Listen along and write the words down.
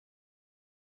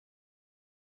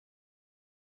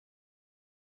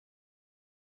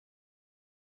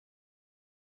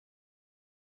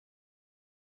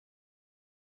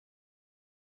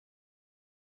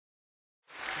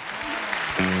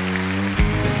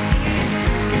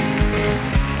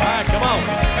on.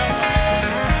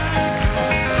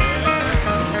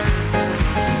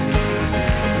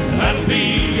 That'll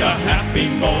be a happy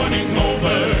morning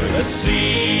over the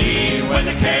sea, when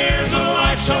the cares of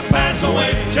life shall pass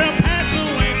away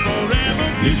forever.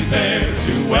 Music there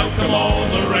to welcome all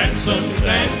the ransomed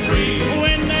and free,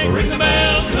 when they ring the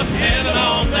bells of heaven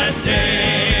on that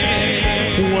day.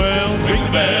 Well, ring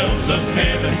the bells of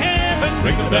heaven,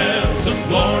 ring the bells of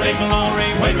glory,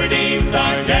 when redeemed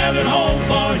are gathered home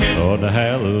for him. On a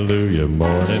hallelujah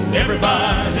morning,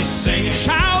 everybody singing,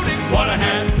 shouting, what a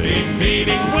happy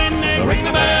meeting, when they ring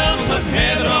the bells of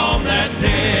heaven on that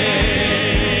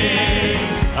day.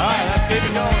 All right, let's keep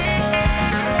it going.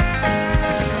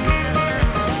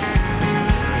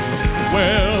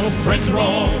 Well, friends are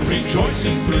all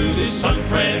rejoicing through this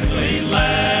unfriendly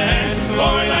land.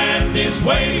 Glory land is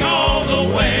waiting all the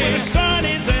way, where the sun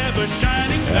is ever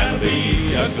shining. That'll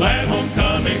be a glad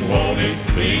homecoming, won't it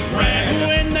be grand,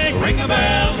 when they ring the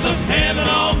bells of heaven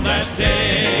on that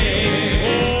day.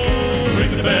 Oh,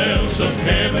 ring the bells of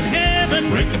heaven,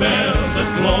 ring the bells of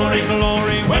glory,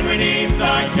 when redeemed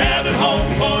are gathered home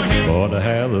for him. on a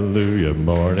hallelujah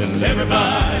morning,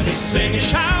 everybody singing,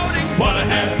 shouting, what a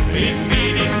happy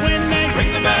meeting, when they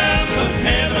ring the bells of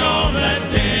heaven on that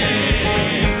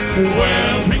day.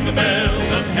 Well, ring the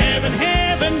bells of heaven,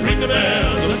 ring the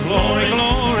bells of glory,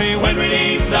 when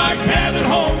redeemed are gathered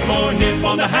home for him.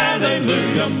 On the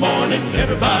hallelujah morning,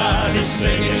 everybody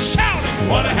singing, shouting,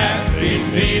 what a happy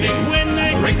meeting, when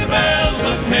they ring the bells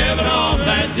of heaven on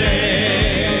that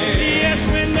day. Yes,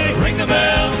 when they ring the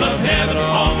bells of heaven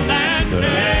on that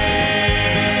day.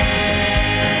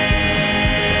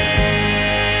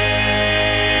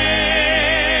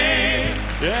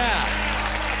 Yeah.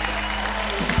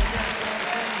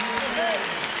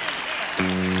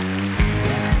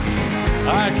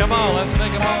 All right, come on, let's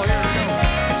make them all. Here we go.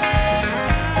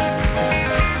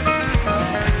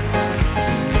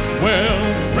 Well,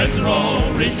 friends are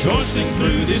all rejoicing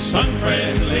through this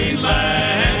unfriendly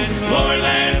land. Glory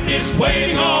land is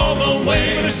waiting all the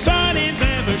way, where the sun is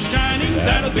ever shining.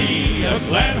 That'll be a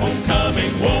glad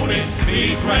homecoming, won't it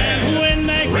be grand, when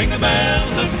they ring the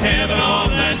bells of heaven on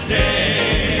that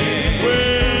day.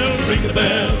 Well, ring the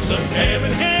bells of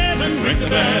heaven, ring the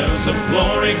bells of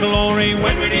glory,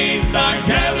 when redeemed are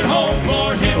gathered home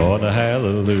for him. on a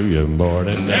hallelujah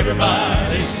morning,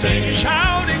 Everybody singing,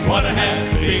 shouting, what a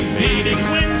happy meeting,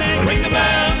 when they ring the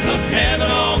bells of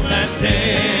heaven on that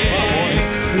day.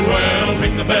 Well,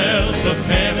 ring the bells of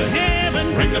heaven,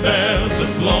 ring the bells of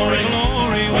glory,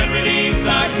 when redeemed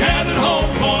are gathered home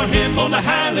for him. On the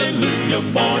hallelujah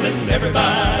morning,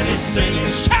 everybody singing,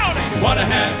 shouting, what a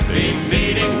happy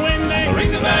meeting, when they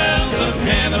ring the bells